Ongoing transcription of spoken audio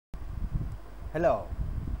Hello,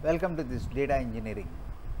 welcome to this data engineering.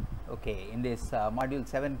 Okay, in this module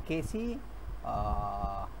 7 KC,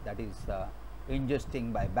 that is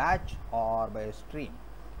ingesting by batch or by a stream.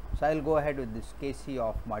 So I'll go ahead with this KC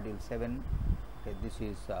of module 7. Okay, this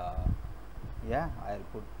is I'll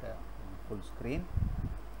put full screen.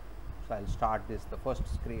 So I'll start this, the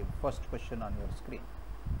first question on your screen.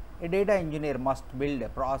 A data engineer must build a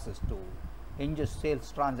process to ingest sales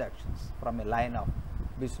transactions from a line of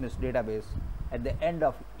business database at the end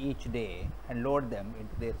of each day and load them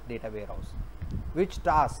into their data warehouse. Which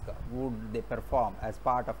task would they perform as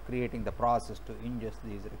part of creating the process to ingest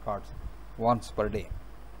these records once per day?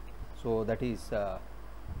 So that is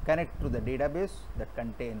connect to the database that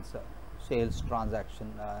contains sales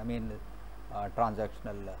transaction,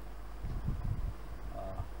 transactional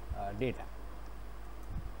data.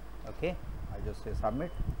 Okay, I just say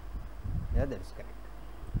submit. Yeah, that is correct.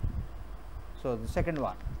 So the second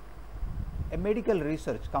one, a medical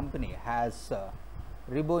research company has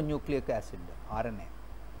ribonucleic acid RNA,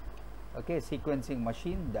 okay, sequencing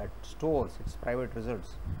machine that stores its private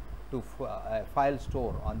results to a file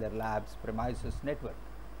store on their lab's premises network.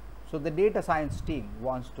 So the data science team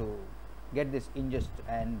wants to get this ingest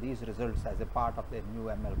and these results as a part of their new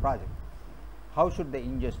ML project. How should they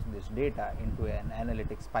ingest this data into an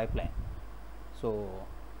analytics pipeline? So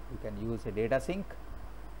you can use a data sync.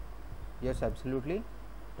 Yes, absolutely.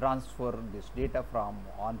 Transfer this data from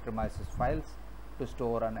on-premises files to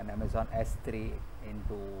store on an Amazon S3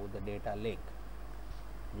 into the data lake.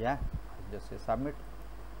 Yeah, I'll just say submit.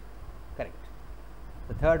 Correct.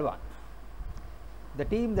 The third one, the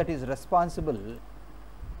team that is responsible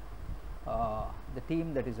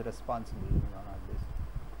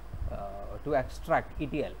to extract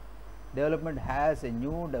ETL development has a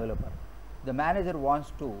new developer. The manager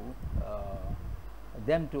wants to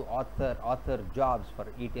them to author jobs for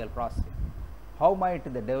ETL processing. How might the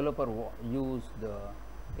developer use the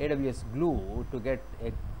AWS Glue to get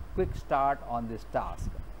a quick start on this task?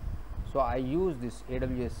 So I use this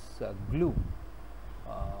AWS Glue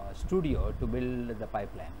Studio to build the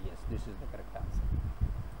pipeline. Yes, this is the correct answer.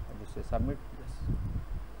 I just say submit. Yes.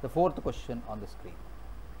 The fourth question on the screen.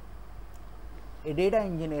 A data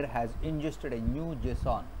engineer has ingested a new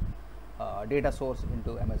JSON data source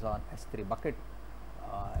into Amazon S3 bucket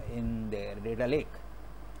in their data lake.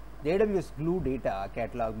 The AWS Glue data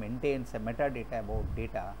catalog maintains a metadata about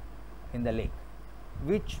data in the lake.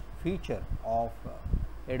 Which feature of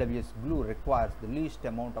AWS Glue requires the least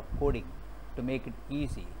amount of coding to make it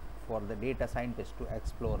easy for the data scientist to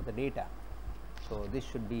explore the data? So this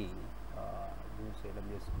should be use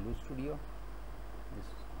AWS Glue Studio.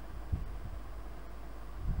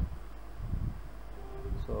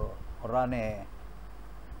 So run an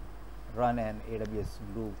AWS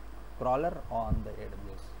Glue crawler on the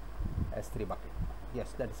AWS S3 bucket.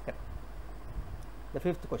 Yes, that is correct. The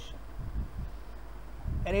fifth question.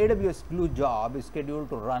 An AWS Glue job is scheduled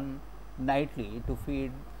to run nightly to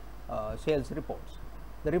feed sales reports.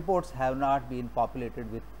 The reports have not been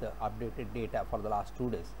populated with updated data for the last 2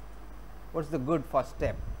 days. What's the good first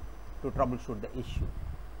step to troubleshoot the issue?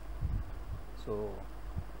 So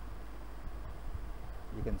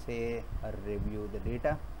you can say review the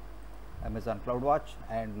data, Amazon CloudWatch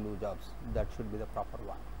and Glue jobs. That should be the proper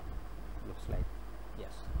one. Looks like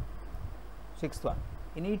yes. Sixth one,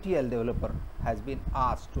 an ETL developer has been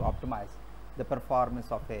asked to optimize the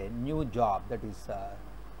performance of a new job that is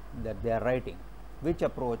that they are writing. Which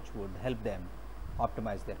approach would help them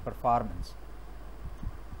optimize their performance?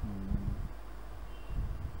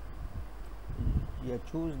 You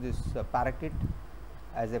choose this Parakit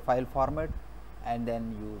as a file format and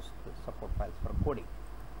then use the support files for coding.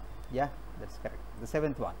 Yeah, that's correct. The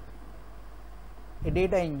seventh one, a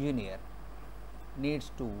data engineer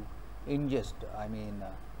needs to ingest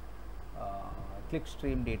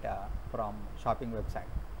clickstream data from shopping website.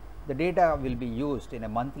 The data will be used in a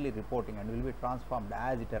monthly reporting and will be transformed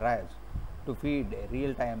as it arrives to feed a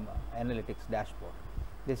real-time analytics dashboard.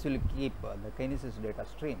 This will keep the Kinesis data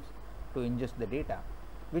streams to ingest the data.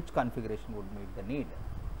 Which configuration would meet the need?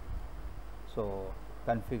 So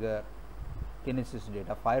configure Kinesis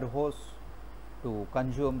data firehose to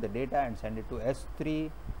consume the data and send it to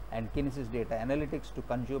S3, and Kinesis data analytics to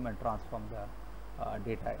consume and transform the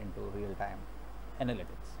data into real-time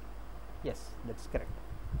analytics. Yes, that's correct.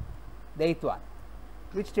 The eighth one,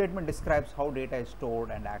 which statement describes how data is stored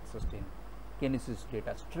and accessed in Kinesis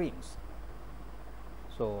data streams?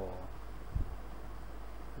 So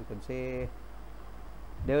you can say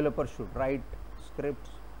developer should write scripts.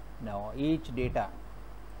 Now each data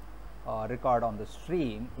record on the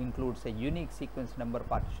stream includes a unique sequence number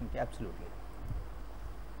partition key. Absolutely.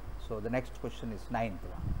 So the next question is ninth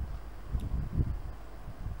one.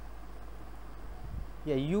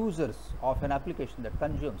 Yeah, users of an application that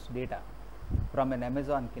consumes data from an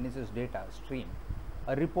Amazon Kinesis data stream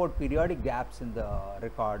report periodic gaps in the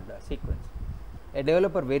record sequence. A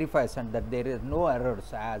developer verifies and that there is no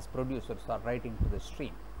errors as producers are writing to the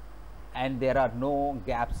stream, and there are no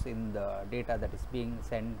gaps in the data that is being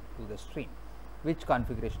sent to the stream. Which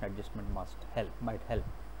configuration adjustment might help?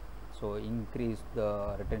 So increase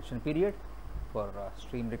the retention period for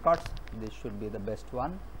stream records. This should be the best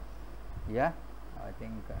one. Yeah, I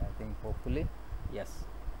think hopefully yes.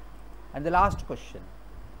 And the last question: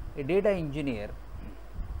 a data engineer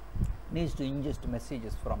needs to ingest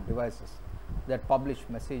messages from devices that publish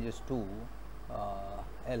messages to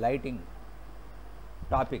a lighting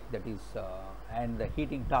topic, that is and the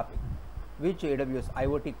heating topic. Which AWS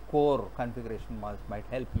IoT core configuration might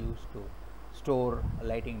help use to store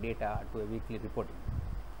lighting data to a weekly reporting?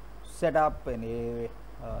 Setup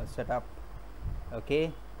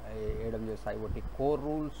okay, AWS IoT core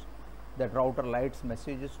rules that router lights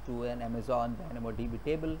messages to an Amazon DynamoDB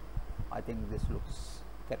table. I think this looks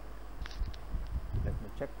correct. Let me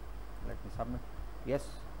check, let me submit. Yes,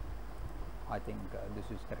 I think this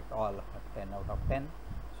is correct, all 10 out of 10.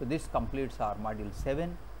 So this completes our module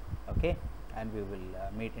 7, okay, and we will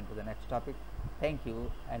meet into the next topic. Thank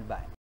you and bye.